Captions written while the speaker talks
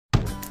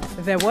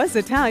There was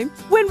a time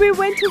when we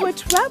went to a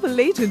travel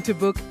agent to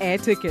book air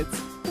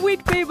tickets.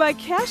 We'd pay by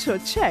cash or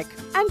check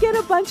and get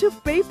a bunch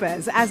of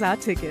papers as our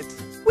ticket.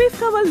 We've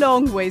come a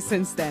long way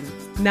since then.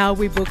 Now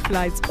we book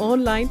flights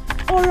online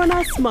or on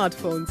our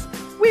smartphones.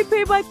 We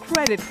pay by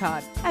credit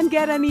card and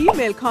get an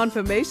email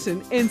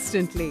confirmation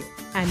instantly.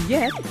 And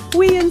yet,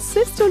 we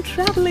insist on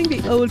traveling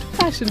the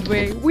old-fashioned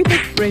way with a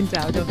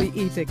printout of the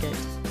e-ticket.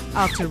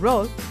 After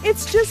all,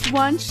 it's just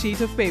one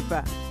sheet of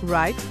paper,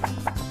 right?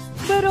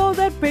 But all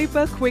that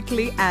paper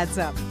quickly adds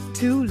up.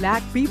 2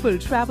 lakh people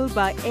travel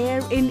by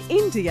air in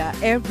India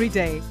every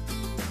day.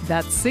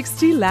 That's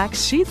 60 lakh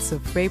sheets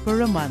of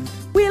paper a month.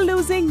 We're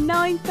losing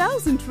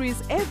 9,000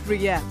 trees every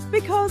year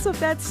because of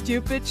that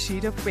stupid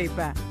sheet of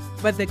paper.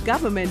 But the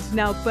government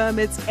now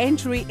permits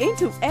entry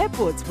into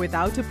airports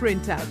without a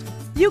printout.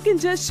 You can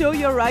just show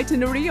your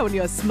itinerary on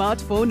your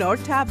smartphone or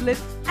tablet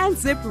and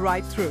zip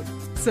right through.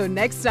 So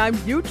next time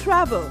you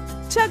travel,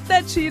 chuck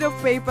that sheet of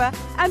paper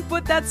and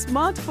put that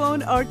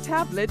smartphone or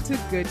tablet to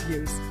good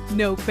use.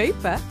 No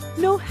paper,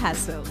 no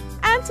hassle.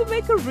 And to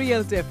make a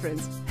real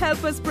difference,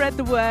 help us spread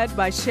the word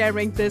by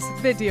sharing this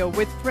video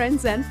with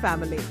friends and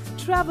family.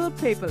 Travel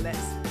paperless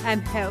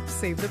and help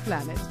save the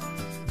planet.